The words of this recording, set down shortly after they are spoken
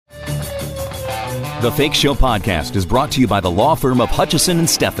The Fakeshow podcast is brought to you by the law firm of Hutchison and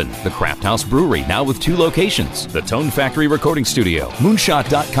Steffen, the Craft House Brewery, now with 2 locations, the Tone Factory Recording Studio,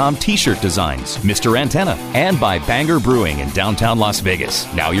 Moonshot.com T-shirt designs, Mr. Antenna, and by Banger Brewing in downtown Las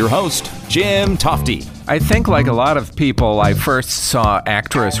Vegas. Now your host, Jim Tofte. I think, like a lot of people, I first saw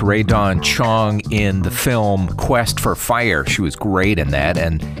actress Rae Dawn Chong in the film Quest for Fire. She was great in that,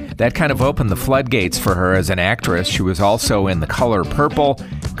 and that kind of opened the floodgates for her as an actress. She was also in The Color Purple,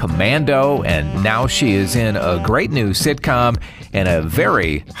 Commando, and now she is in a great new sitcom and a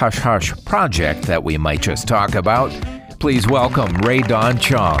very hush-hush project that we might just talk about. Please welcome Rae Dawn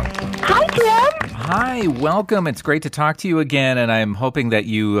Chong. Hi, Jim. Hi, welcome. It's great to talk to you again, and I'm hoping that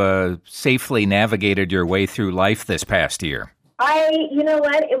you safely navigated your way through life this past year. You know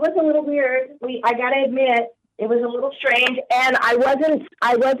what? It was a little weird. I gotta admit, it was a little strange, and I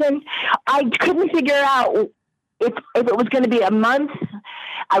couldn't figure out if it was going to be a month.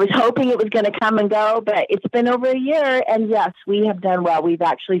 I was hoping it was going to come and go, but it's been over a year, and yes, we have done well. We've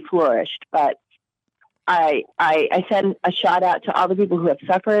actually flourished, but I send a shout out to all the people who have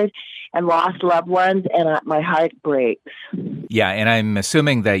suffered and lost loved ones, and my heart breaks. Yeah, and I'm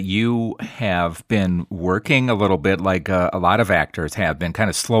assuming that you have been working a little bit like a lot of actors have been, kind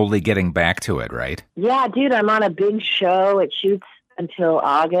of slowly getting back to it, right? Yeah, dude, I'm on a big show. It shoots until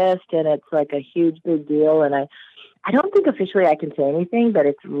August, and it's like a huge, big deal, and I don't think officially I can say anything, but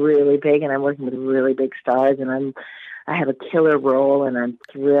it's really big, and I'm working with really big stars, and I have a killer role, and I'm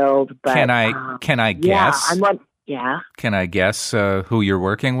thrilled. But can I guess? Yeah. Can I guess who you're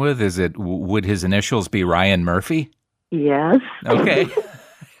working with? Would his initials be Ryan Murphy? Yes. Okay.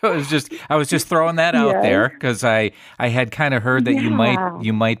 I was just throwing that out there because I had kind of heard that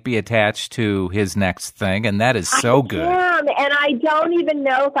you might be attached to his next thing, and that is so good. And I don't even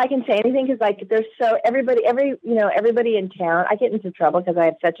know if I can say anything because there's everybody in town. I get into trouble because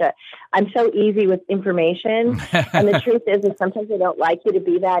I'm so easy with information, and the truth is sometimes I don't like you to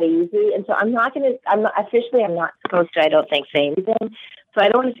be that easy, and so I'm not supposed to. I don't think say anything. So I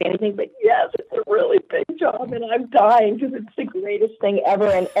don't want to say anything, but yes, it's a really big job, and I'm dying because it's the greatest thing ever,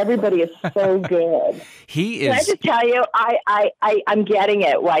 and everybody is so good. Can I just tell you, I'm getting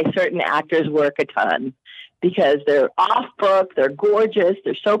it why certain actors work a ton, because they're off book, they're gorgeous,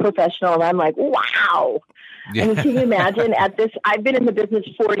 they're so professional, and I'm like, wow. Yeah. I mean, can you imagine I've been in the business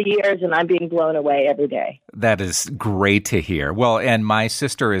 40 years and I'm being blown away every day. That is great to hear. Well, and My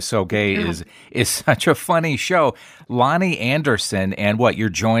Sister Is So Gay is such a funny show. Lonnie Anderson, and you're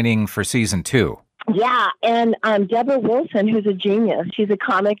joining for season 2. Yeah, and Deborah Wilson, who's a genius. She's a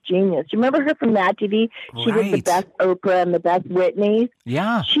comic genius. You remember her from Mad TV? She did the best Oprah and the best Whitney.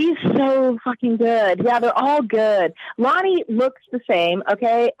 Yeah. She's so fucking good. Yeah, they're all good. Lonnie looks the same,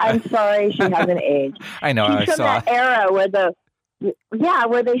 okay? I'm sorry she hasn't aged. I know, She's from that era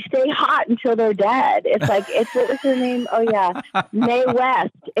where they stay hot until they're dead. It's like, what was her name? Oh, yeah, Mae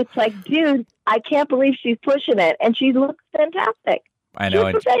West. It's like, dude, I can't believe she's pushing it, and she looks fantastic. I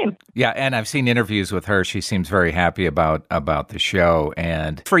know. Yeah, and I've seen interviews with her. She seems very happy about the show.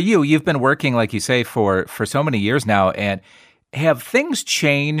 And for you, you've been working, like you say, for so many years now. And have things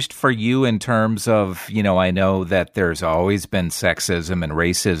changed for you in terms of, I know that there's always been sexism and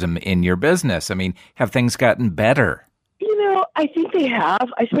racism in your business. I mean, have things gotten better? I think they have,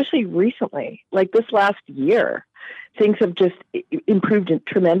 especially recently, like this last year. Things have just improved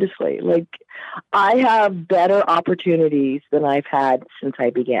tremendously. Like, I have better opportunities than I've had since I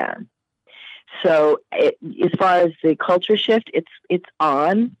began. So as far as the culture shift, it's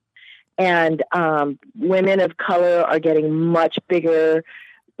on. And women of color are getting much bigger,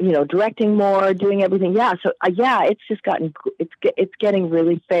 directing more, doing everything. Yeah. So it's just it's getting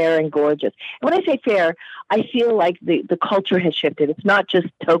really fair and gorgeous. And when I say fair, I feel like the culture has shifted. It's not just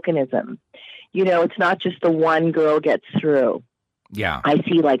tokenism. It's not just the one girl gets through. Yeah. I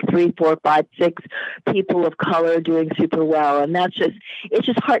see like 3, 4, 5, 6 people of color doing super well. And it's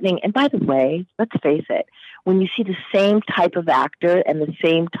just heartening. And by the way, let's face it, when you see the same type of actor and the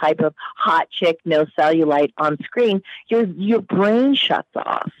same type of hot chick, no cellulite on screen, your brain shuts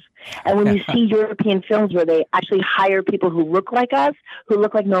off. And when you see European films where they actually hire people who look like us, who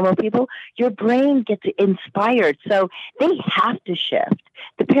look like normal people, your brain gets inspired. So they have to shift.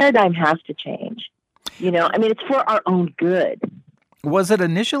 The paradigm has to change. It's for our own good. Was it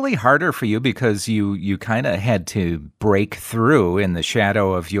initially harder for you because you kind of had to break through in the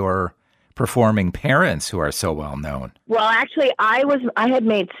shadow of your performing parents who are so well known? Well, actually, I had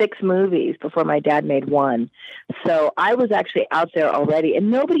made 6 movies before my dad made 1. So I was actually out there already, and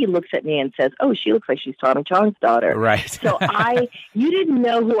nobody looks at me and says, "Oh, she looks like she's Tommy Chong's daughter." Right. So you didn't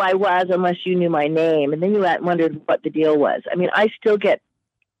know who I was unless you knew my name, and then you wondered what the deal was. I mean, I still get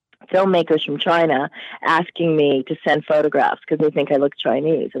filmmakers from China asking me to send photographs because they think I look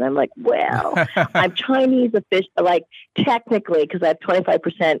Chinese. And I'm like, well, I'm Chinese like technically, because I have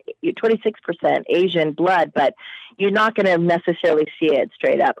 26% Asian blood, but you're not going to necessarily see it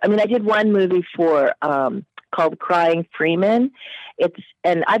straight up. I mean, I did one movie called Crying Freeman.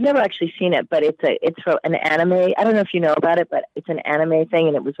 And I've never actually seen it, but it's from an anime. I don't know if you know about it, but it's an anime thing,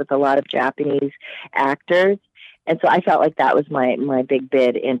 and it was with a lot of Japanese actors. And so I felt like that was my big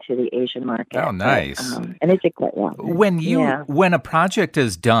bid into the Asian market. Oh, nice. And it did quite well. When a project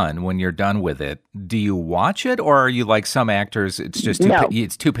is done, when you're done with it, do you watch it, or are you like some actors? It's just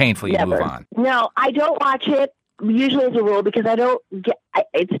it's too painful. You move on. No, I don't watch it. Usually as a rule, because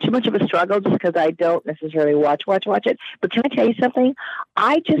it's too much of a struggle just because I don't necessarily watch it. But can I tell you something?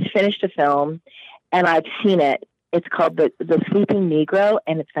 I just finished a film and I've seen it. It's called The Sleeping Negro,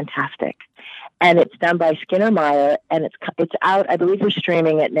 and it's fantastic. And it's done by Skinner Meyer, and it's out. I believe we're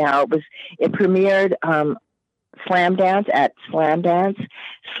streaming it now. It premiered Slamdance at Slamdance,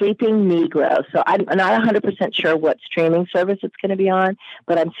 Sleeping Negro. So I'm not 100% sure what streaming service it's going to be on,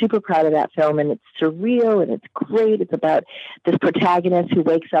 but I'm super proud of that film, and it's surreal and it's great. It's about this protagonist who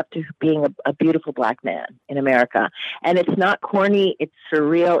wakes up to being a beautiful black man in America. And it's not corny, it's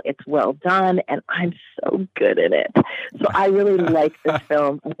surreal, it's well done, and I'm so good at it. So I really like this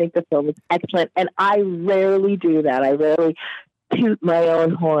film. I think the film is excellent, and I rarely do that. I rarely toot my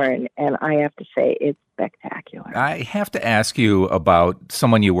own horn, and I have to say it's spectacular. I have to ask you about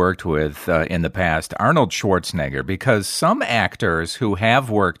someone you worked with in the past, Arnold Schwarzenegger, because some actors who have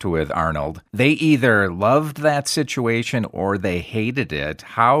worked with Arnold, they either loved that situation or they hated it.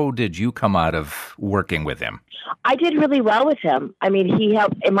 How did you come out of working with him? I did really well with him. I mean, he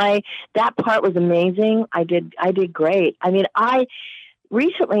helped. That part was amazing. I did great. I mean,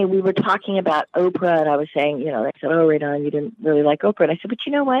 recently, we were talking about Oprah, and I was saying, they said, oh, Rae Dawn, you didn't really like Oprah. And I said, but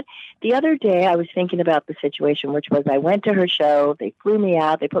you know what? The other day, I was thinking about the situation, which was I went to her show. They flew me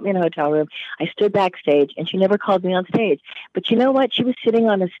out. They put me in a hotel room. I stood backstage, and she never called me on stage. But you know what? She was sitting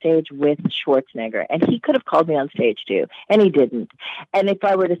on the stage with Schwarzenegger, and he could have called me on stage, too, and he didn't. And if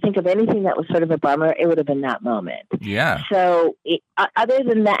I were to think of anything that was sort of a bummer, it would have been that moment. Yeah. So other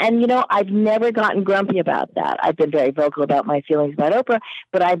than that, and, I've never gotten grumpy about that. I've been very vocal about my feelings about Oprah,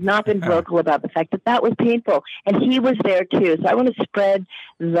 but I've not been vocal about the fact that was painful, and he was there too. So I want to spread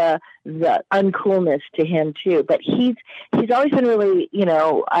the uncoolness to him too. But he's always been really,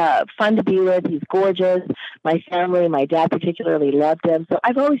 fun to be with. He's gorgeous. My family, my dad particularly, loved him. So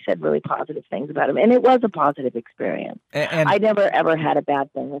I've always said really positive things about him, and it was a positive experience. And I never ever had a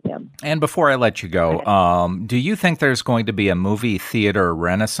bad thing with him. And before I let you go, do you think there's going to be a movie theater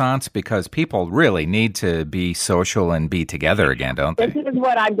renaissance? Because people really need to be social and be together again, don't they? This is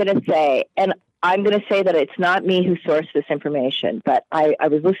what I'm going to say, and I'm going to say that it's not me who sourced this information, but I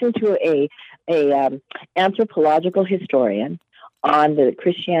was listening to a anthropological historian on the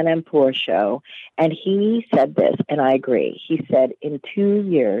Christiane Ampur show, and he said this, and I agree. He said in 2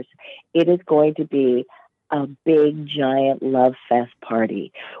 years, it is going to be a big, giant love fest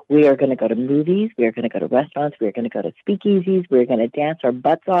party. We are going to go to movies. We are going to go to restaurants. We are going to go to speakeasies. We are going to dance our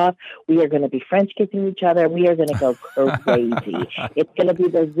butts off. We are going to be French kissing each other. We are going to go crazy. It's going to be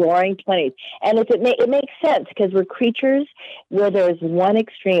the roaring 20s. And it makes sense because we're creatures where there's one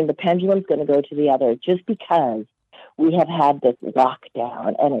extreme, the pendulum's going to go to the other just because we have had this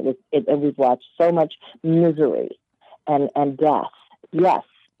lockdown and we've watched so much misery and death. Yes.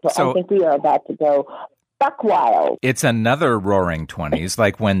 So I think we are about to go buck wild. It's another roaring 20s,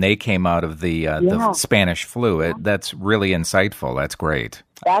 like when they came out of the Spanish flu. That's really insightful. That's great.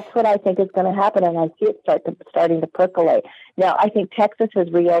 That's what I think is going to happen, and I see it starting to percolate. Now, I think Texas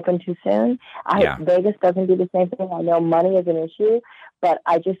has reopened too soon. Vegas doesn't do the same thing. I know money is an issue, but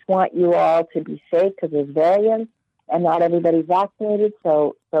I just want you all to be safe because there's variants, and not everybody's vaccinated.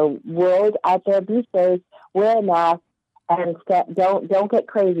 So world out there, be safe, wear a mask. And don't get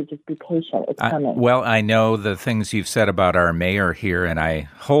crazy. Just be patient. It's coming. Well, I know the things you've said about our mayor here, and I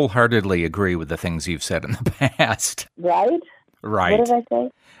wholeheartedly agree with the things you've said in the past. Right? Right. What did I say?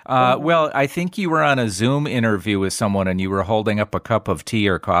 Well, I think you were on a Zoom interview with someone, and you were holding up a cup of tea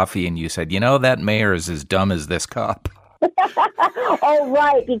or coffee, and you said, that mayor is as dumb as this cup. Oh,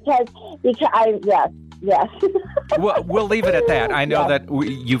 right, because yes. Well, we'll leave it at that. I know that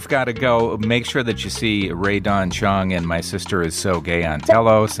you've got to go. Make sure that you see Rae Dawn Chong and My Sister Is So Gay on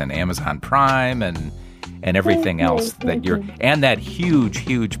Telos and Amazon Prime and everything else and that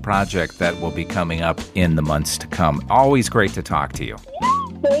huge project that will be coming up in the months to come. Always great to talk to you.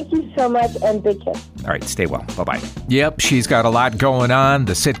 Thank you so much, and big kiss. All right, stay well. Bye-bye. Yep, she's got a lot going on.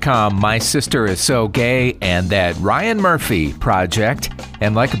 The sitcom My Sister Is So Gay and that Ryan Murphy project.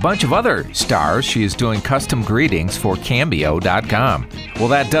 And like a bunch of other stars, she is doing custom greetings for Cameo.com. Well,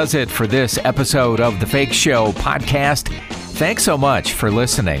 that does it for this episode of the Fake Show podcast. Thanks so much for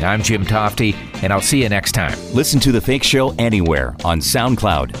listening. I'm Jim Tofte, and I'll see you next time. Listen to The Fake Show anywhere on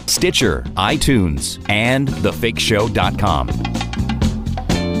SoundCloud, Stitcher, iTunes, and thefakeshow.com.